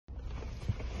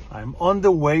I'm on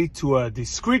the way to a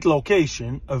discreet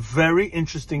location. A very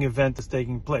interesting event is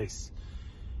taking place.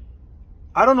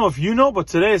 I don't know if you know, but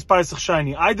today is Pesach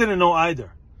Sheini. I didn't know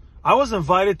either. I was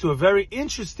invited to a very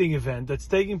interesting event that's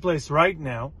taking place right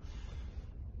now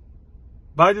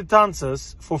by the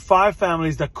Tantzers for 5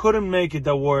 families that couldn't make it,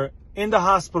 that were in the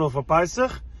hospital for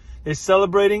Pesach. They're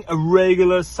celebrating a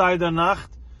regular Seder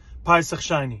Nacht, Pesach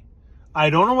Sheini. I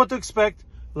don't know what to expect.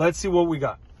 Let's see what we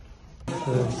got. It's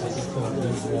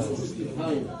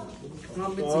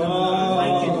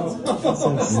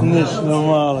nicht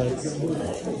normal.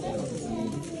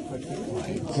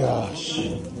 My gosh.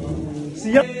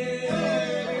 See ya.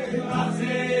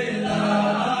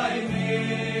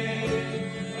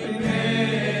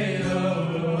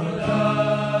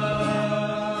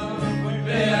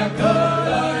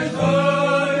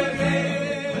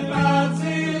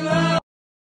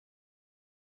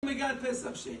 We got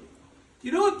Pesach Sheini.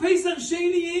 You know what Pesach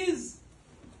Sheini is?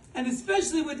 And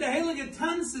especially with the Heilige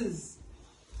Tantzers,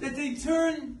 that they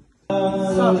turn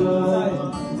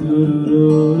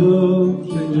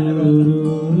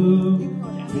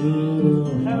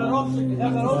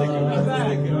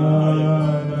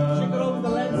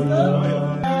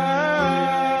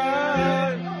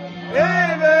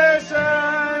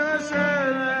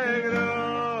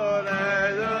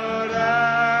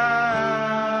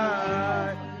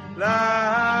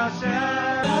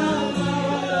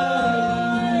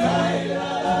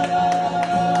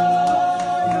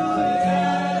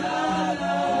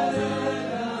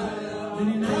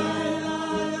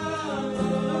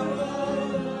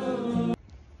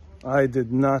I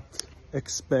did not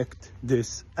expect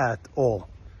this at all.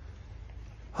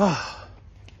 I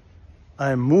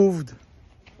am moved.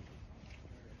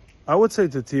 I would say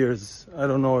to tears. I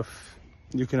don't know if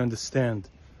you can understand.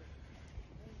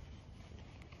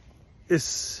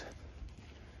 It's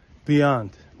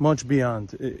beyond, much beyond.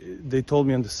 They told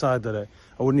me on the side that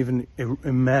I wouldn't even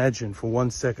imagine for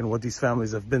 1 second what these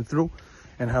families have been through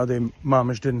and how they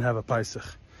mamish didn't have a Pesach.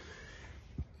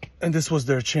 And this was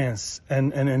their chance,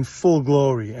 and in full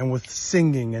glory, and with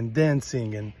singing and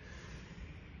dancing, and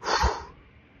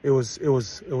it was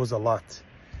a lot.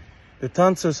 The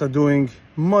Tantzers are doing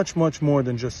much more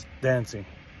than just dancing.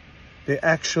 They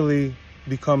actually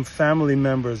become family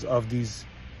members of these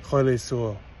Cholei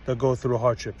Yisrael that go through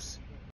hardships.